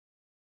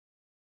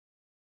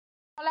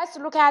Let's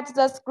look at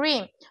the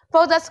screen.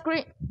 For the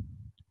screen,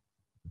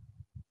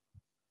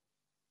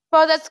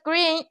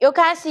 you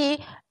can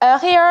see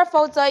here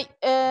for the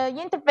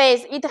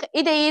interface,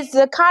 it is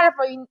a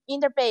colorful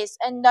interface,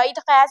 and it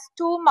has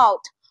two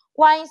modes.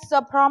 One is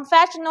the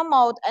professional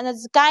mode and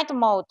the guide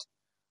mode.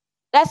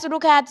 Let's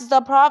look at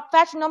the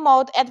professional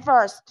mode at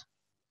first.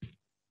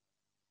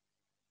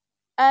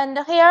 And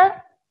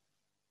here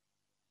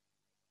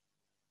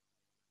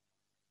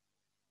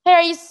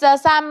is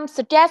some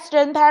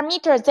suggestion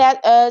parameters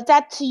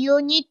that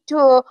you need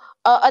to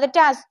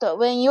adjust.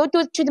 When you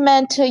do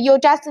treatment, you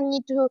just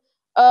need to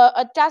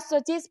adjust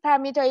this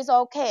parameter is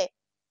okay.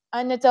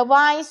 And the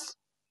voice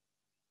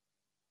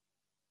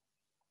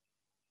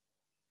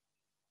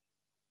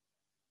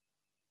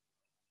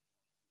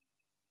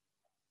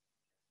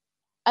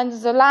and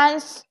the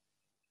lens.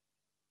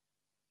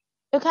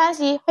 You can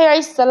see here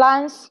is the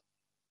lens.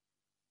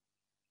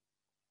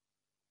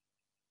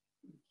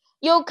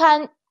 You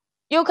can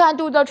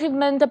do the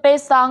treatment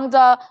based on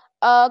the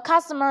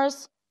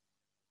customer's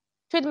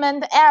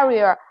treatment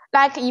area.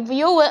 Like if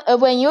you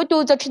when you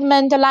do the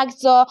treatment like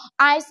the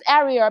eyes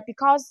area,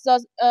 because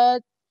the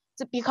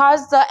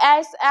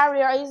eyes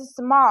area is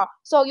small,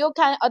 so you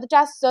can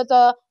adjust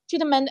the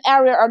treatment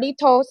area a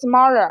little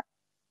smaller,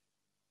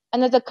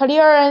 and the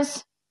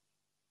clearance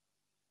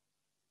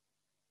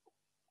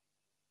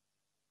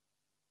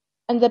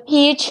and the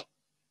pitch.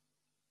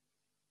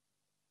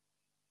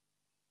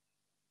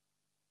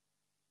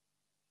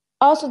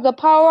 Also the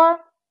power.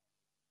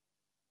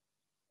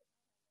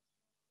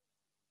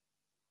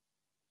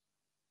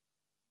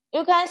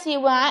 You can see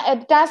when I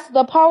adjust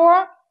the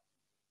power,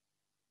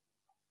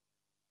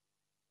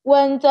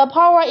 when the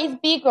power is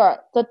bigger,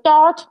 the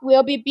dot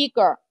will be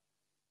bigger.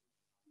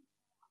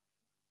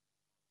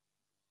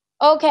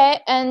 Okay,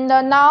 and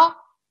now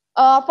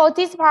for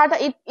this part,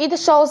 it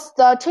shows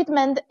the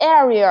treatment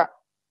area.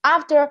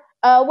 After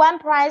one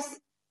press,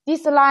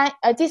 this line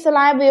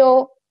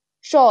will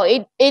show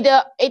it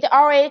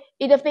already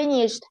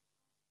finished.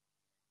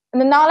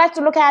 And now let's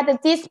look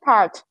at this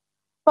part.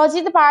 For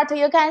this part,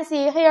 you can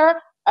see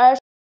here.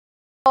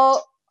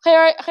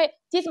 Here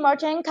this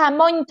machine can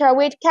monitor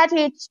which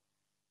cartridge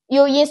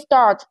you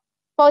installed.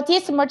 For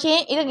this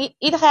machine,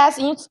 it has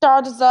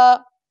installed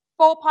the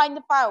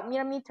 4.5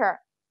 millimeter,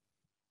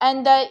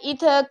 and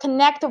it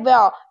connect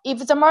well.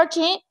 If the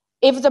machine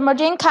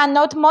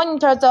cannot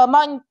monitor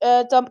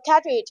the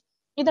cartridge,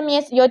 it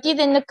means you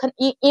didn't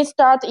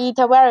install it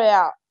very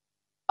well.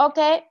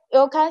 Okay,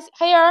 you can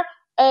here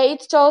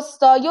it shows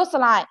the use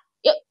line.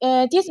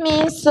 This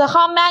means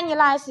how many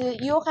lines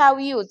you have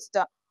used.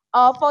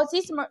 For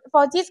this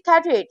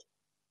cartridge.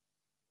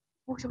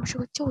 为什么是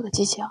个旧的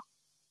机器啊？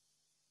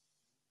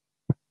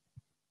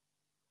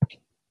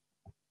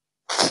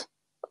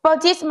 For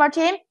this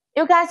machine,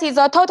 you can see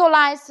the total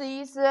lines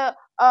is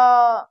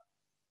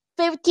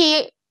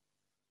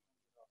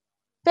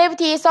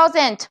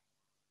 50,000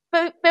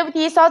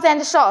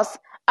 shots,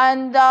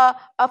 and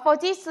for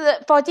this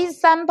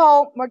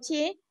sample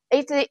machine,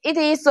 it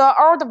is the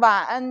old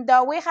one, and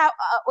we have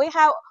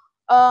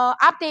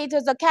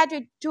updated the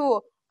cartridge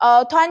to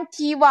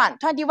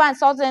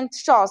 21,000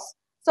 shots.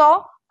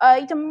 So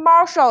it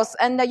more shots,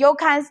 and you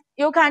can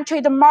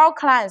treat more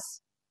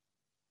clients.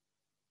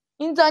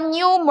 In the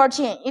new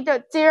machine,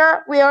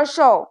 there will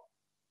show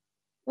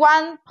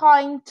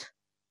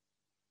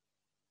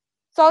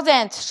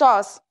 1,000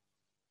 shots.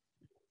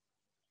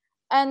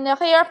 And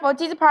here for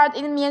this part,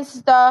 it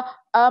means the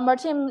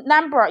machine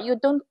number. You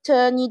don't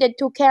need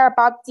to care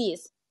about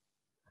this.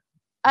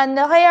 And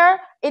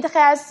here it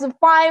has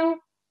five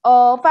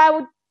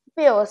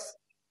fields.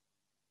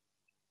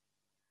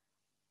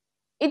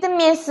 It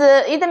means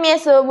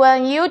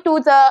when you do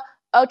the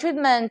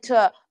treatment,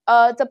 the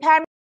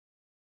parameter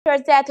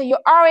that you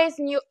always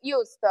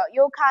used,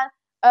 you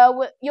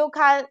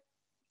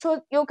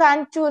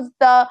can choose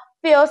the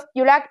fields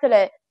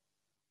directly.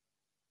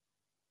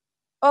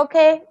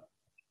 Okay.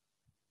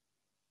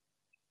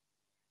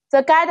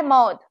 The guide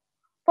mode.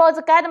 For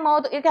the guide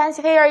mode, you can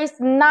see here is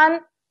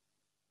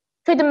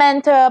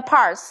non-treatment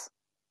parts: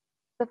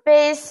 the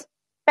face,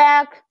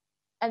 back,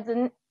 and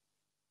the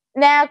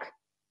neck.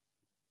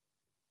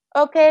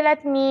 Okay,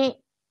 let's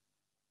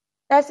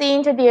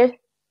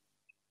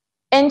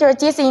enter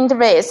this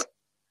interface.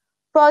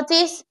 For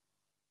this,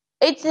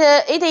 it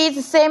is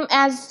the same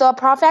as the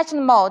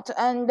professional mode,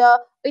 and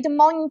it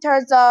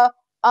monitors the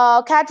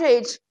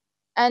cartridge,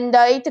 and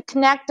it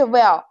connects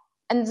well,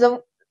 and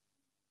the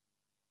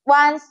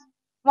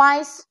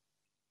voice,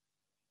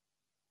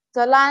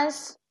 the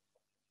lens,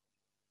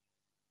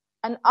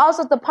 and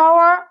also the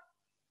power,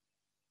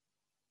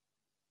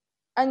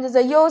 and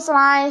the use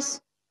lines,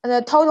 and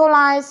the total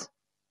lines.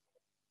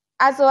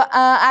 As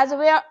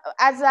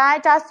I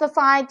just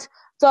said,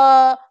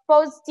 for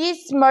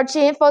this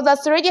machine, for the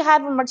 3D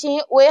HIFU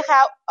machine, we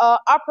have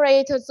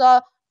operated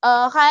the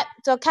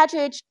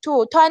cartridge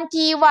to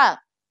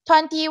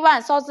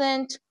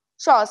 21,000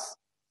 shots.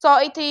 So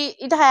it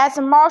has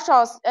more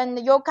shots, and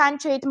you can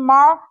treat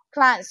more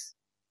clients.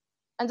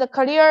 And the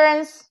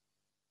clearance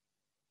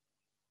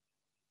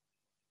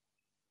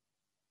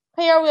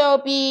Here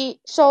will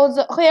show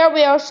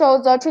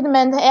the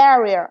treatment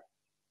area.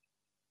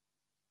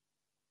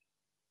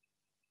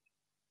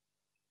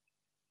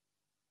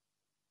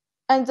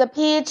 And the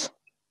pitch,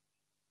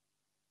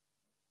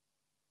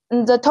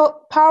 and the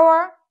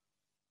power.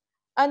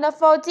 And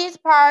for this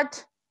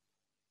part,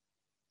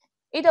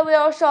 it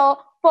will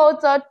show for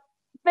the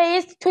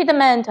face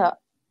treatment.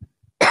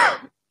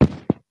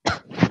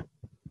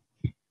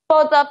 For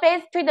the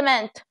face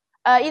treatment,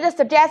 it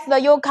suggests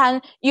that you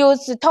can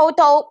use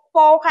total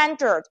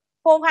 400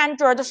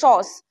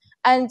 shots,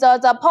 and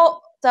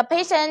the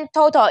patient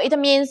total, it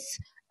means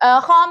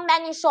how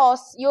many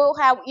shots you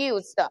have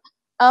used.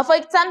 For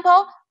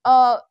example,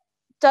 the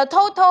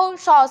total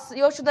shots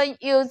you should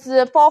use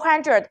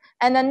 400,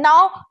 and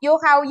now you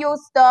have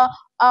used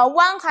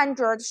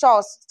 100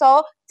 shots,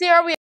 so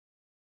there will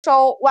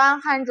show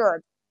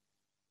 100.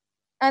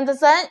 And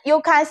then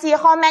you can see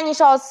how many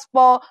shots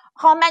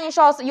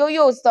you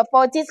used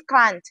for this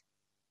client.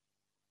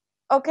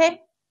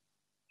 Okay.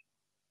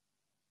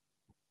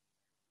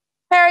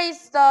 Here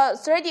is the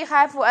 3D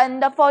HIFU,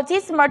 and for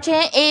this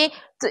machine,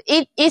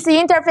 its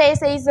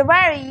interface is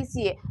very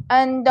easy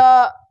and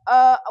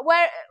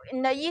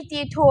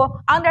easy to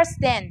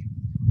understand.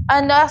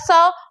 And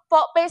so,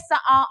 based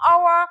on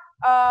our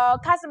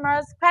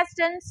customers'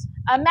 questions,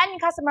 many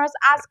customers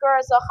ask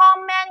us how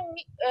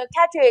many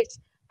cartridges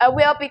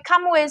will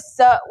become with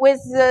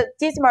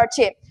this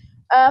machine.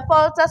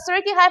 For the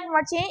 3D HIFU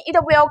machine, it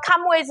will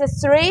come with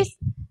three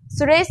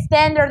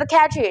standard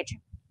cartridge.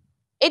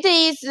 It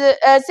is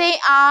they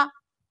are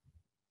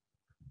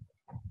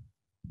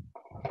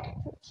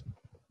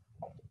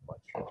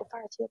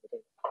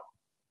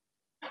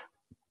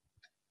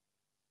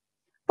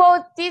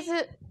for this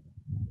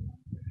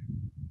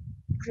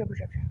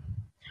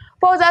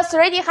for the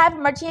 3D HIFU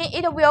machine,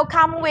 it will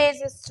come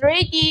with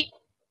three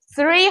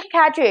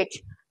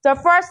cartridge. The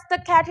first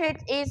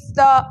cartridge is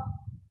the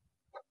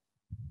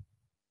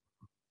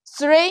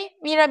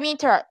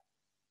 3mm,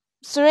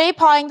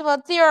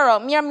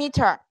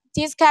 3.0mm,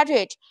 this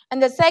cartridge,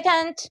 and the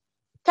second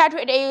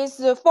cartridge is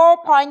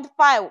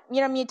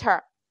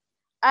 4.5mm,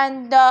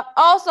 and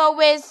also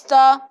with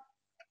the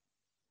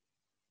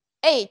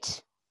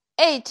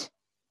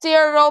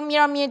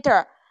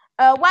 8.0mm.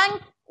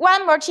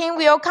 One machine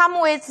will come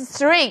with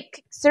three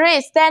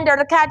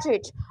standard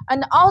cartridge,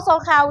 and also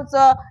have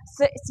the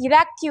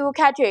selective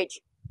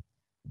cartridge.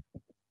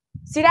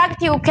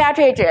 Selective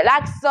cartridge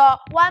like the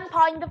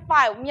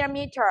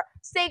 1.5mm,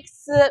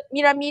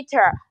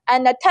 6mm,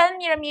 and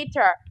 10mm,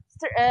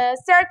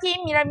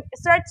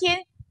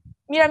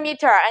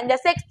 13mm, and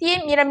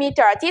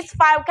 16mm. These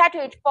 5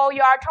 cartridge for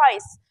your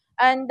choice.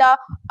 And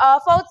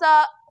for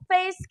the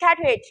face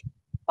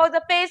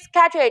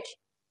cartridge,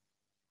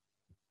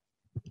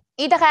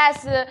 it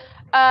has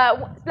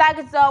like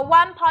the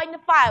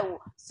 1.5,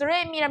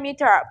 3mm,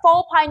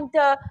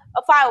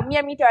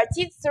 4.5mm.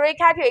 These 3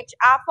 cartridge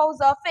are for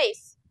the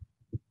face.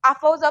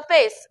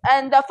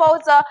 And for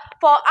other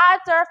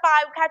 5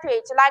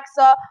 cartridge like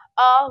the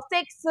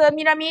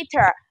 6mm,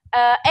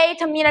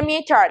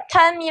 8mm,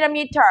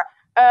 10mm,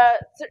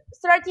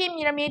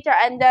 13mm,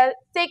 and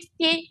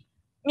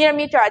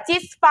 60mm.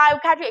 These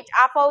 5 cartridge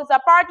are for the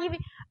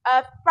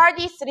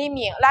body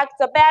slimming, like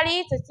the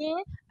belly, the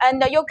chin,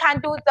 and you can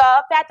do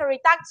the fat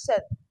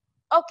reduction.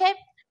 Okay.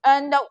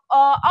 And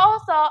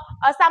also,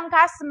 some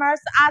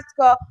customers ask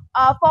for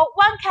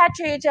one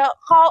cartridge,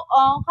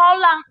 how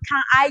long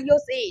can I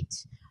use it?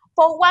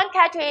 For one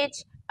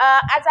cartridge,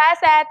 as I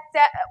said,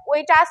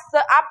 we just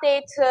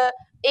update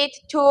it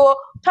to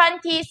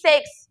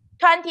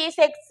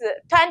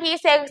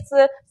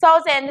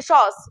 26,000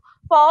 shots.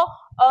 So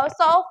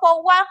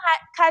for one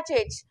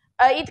cartridge,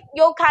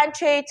 you can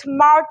treat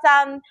more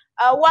than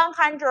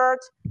 100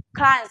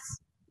 clients.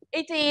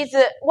 It is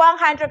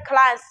 100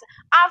 clients.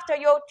 After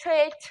you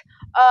treat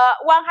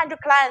 100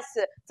 clients,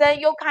 then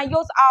you can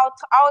use out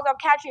all the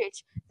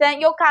cartridge. Then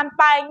you can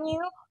buy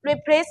new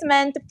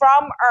replacement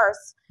from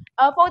us.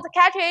 For the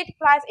cartridge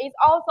price is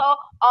also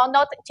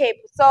not cheap.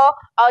 So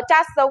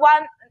just the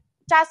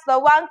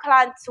one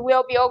client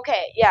will be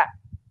okay. Yeah.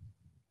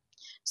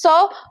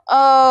 So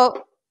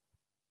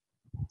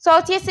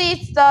this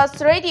is the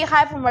 3D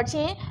HIFU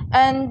machine,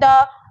 and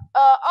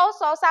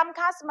also some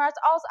customers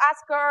also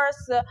ask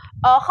us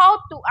how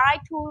do I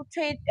to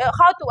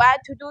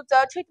do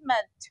the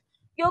treatment.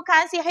 You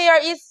can see here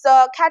is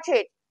the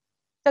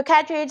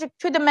cartridge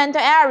treatment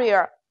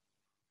area,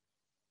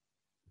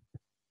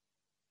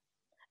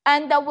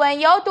 and when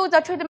you do the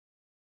treatment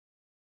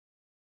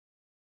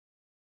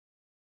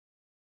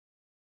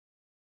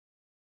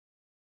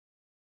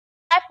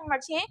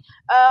machine,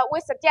 we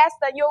suggest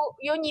that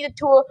you need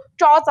to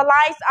draw the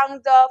lines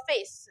on the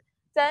face.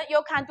 Then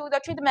you can do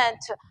the treatment.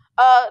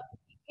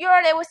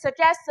 Usually we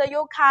suggest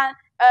you can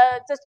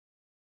just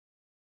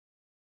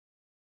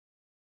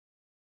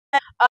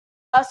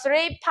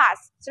 3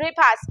 pass.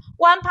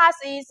 One pass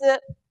is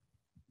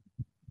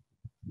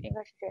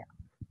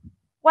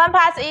one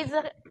pass is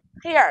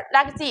here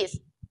like this.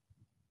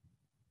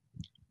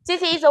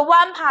 This is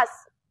one pass.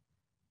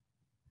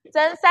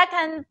 Then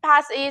second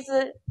pass is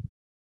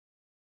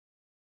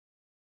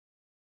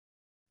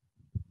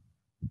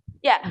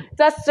Yeah,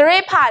 the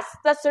three parts.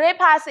 The three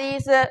parts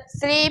is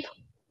sleep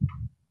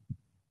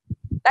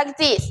like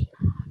this.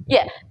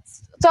 Yeah.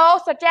 So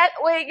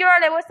we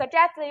usually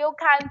suggest you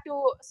can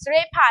do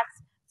three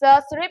parts.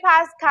 The three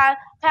parts can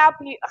help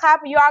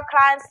your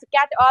clients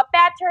get a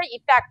better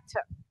effect.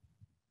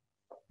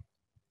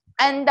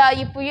 And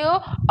if you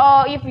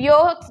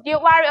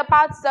still worry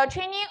about the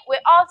training, we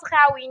also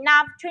have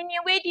enough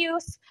training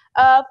videos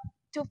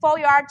for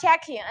your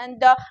checking.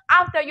 And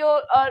after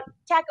you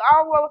check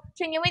our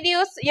training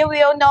videos, you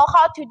will know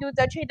how to do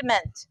the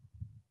treatment.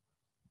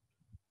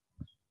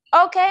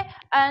 Okay,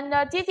 and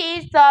this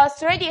is the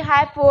 3D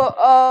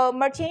HIFU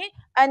machine,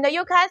 and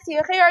you can see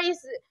here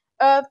is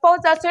for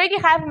the 3D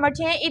HIFU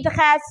machine, it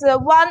has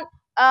one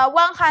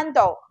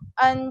handle,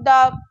 and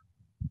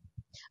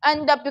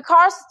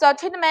because the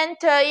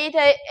treatment it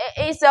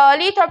is a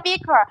little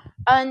bigger,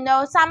 and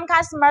some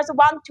customers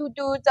want to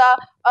do the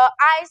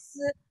eyes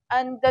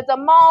and the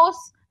mouth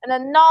and the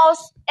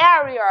nose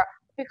area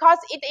because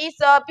it is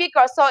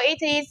bigger, so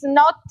it is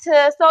not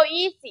so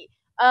easy.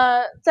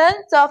 Then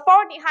the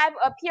 4D HIFU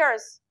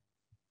appears.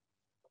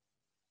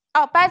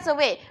 Oh, by the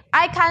way,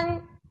 I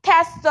can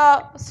test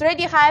the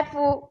 3D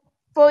HIFU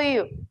for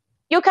you.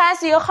 You can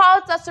see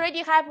how the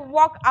 3D HIFU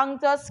work on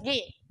the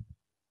skin.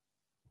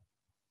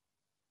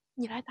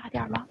 你来打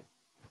点吧。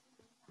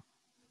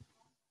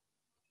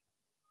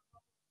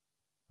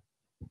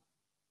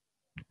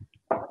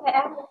Okay,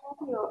 I will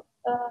help you.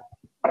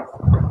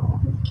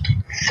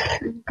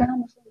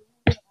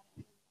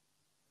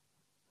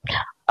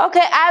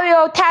 Okay, I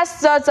will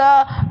test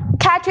the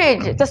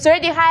cartridge, the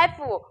 3D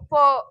HIFU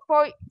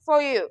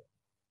for you.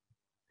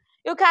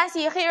 You can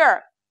see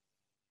here,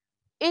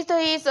 it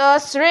is a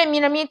 3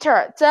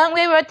 millimeter. Then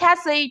we will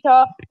test it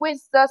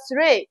with the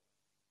 3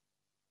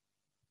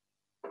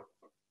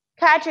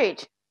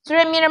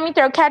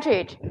 millimeter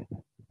cartridge.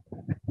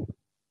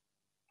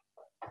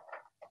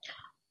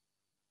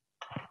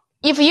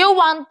 If you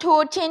want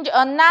to change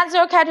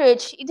another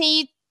cartridge, it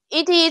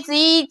is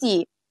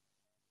easy.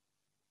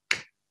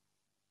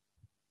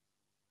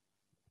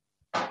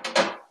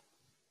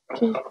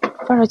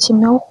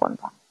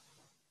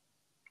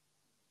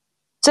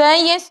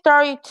 Then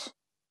install it.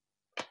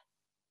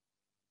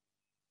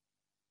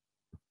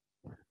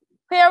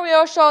 Here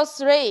will show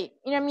 3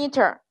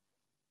 millimeter.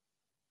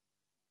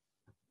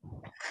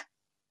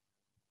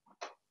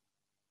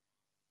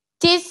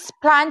 This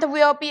plant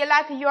will be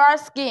like your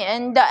skin,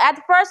 and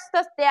at first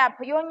step,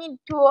 you need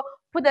to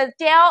put the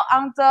gel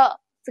on the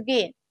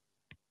skin.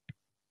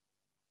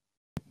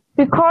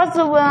 Because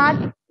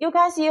you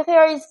can see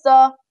here is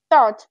the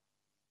dirt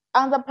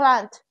on the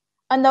plant,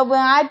 and when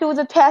I do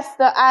the test,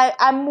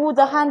 I move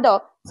the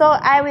handle. So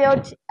I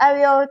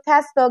will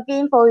test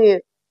again for you.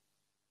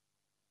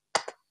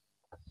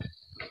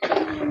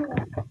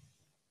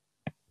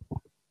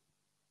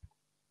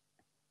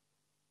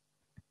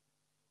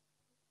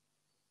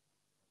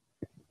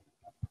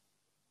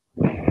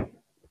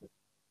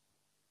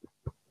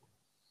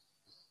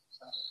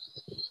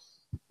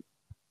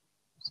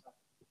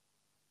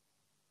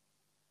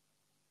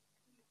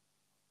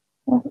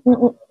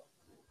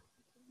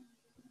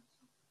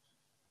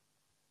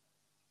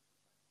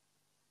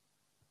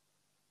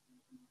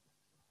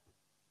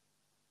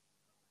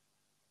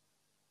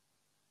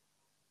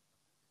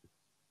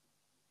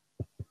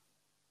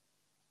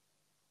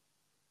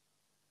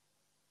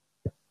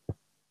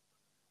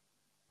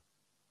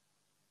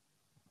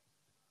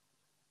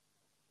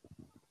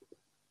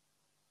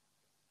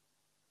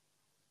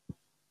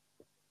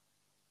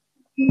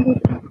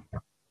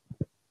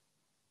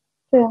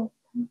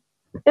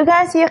 You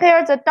can see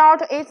here the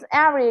dot is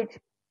average.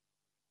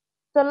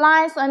 The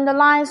lines and the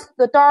lines,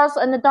 the dots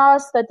and the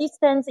dots, the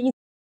distance is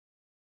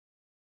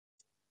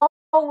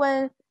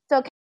when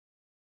the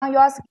on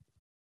your skin.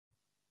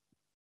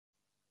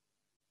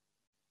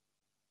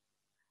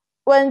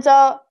 When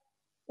the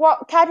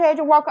cartridge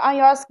work on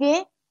your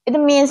skin, it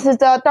means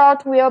the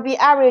dot will be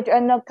average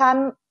and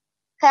can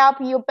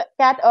help you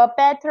get a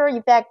better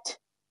effect.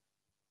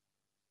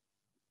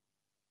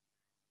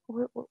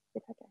 我给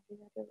他展示一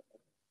下这个。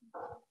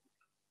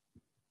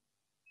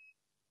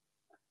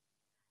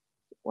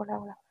我来。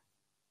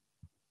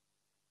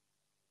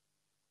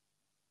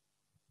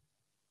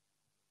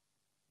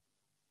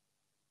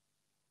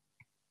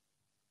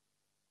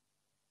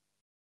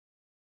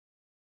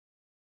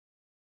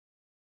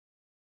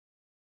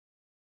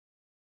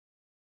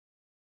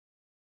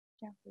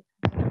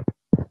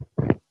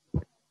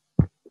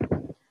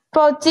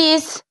For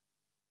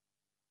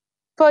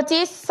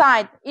this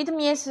side, it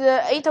means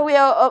the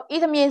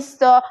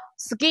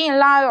skin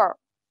layer,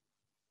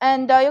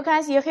 and you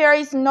can see here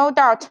is no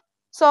dot.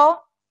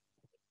 So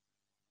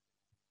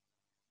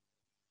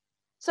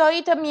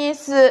it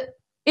means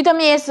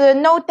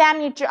no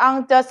damage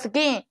on the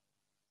skin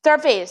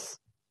surface.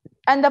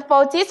 And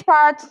for this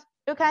part,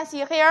 you can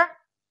see here.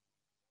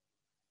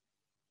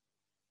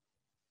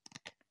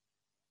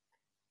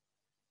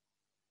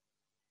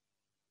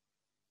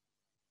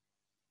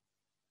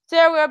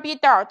 There will be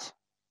dot.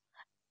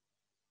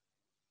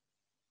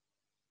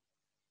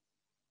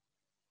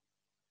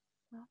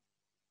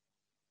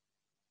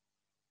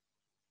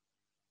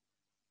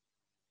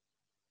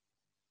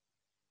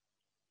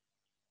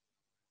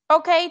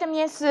 Okay, it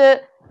means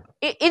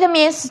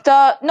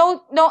the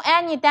no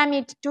any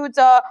damage to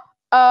the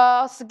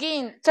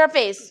skin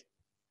surface.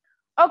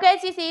 Okay,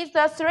 this is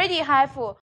the 3D HIFU.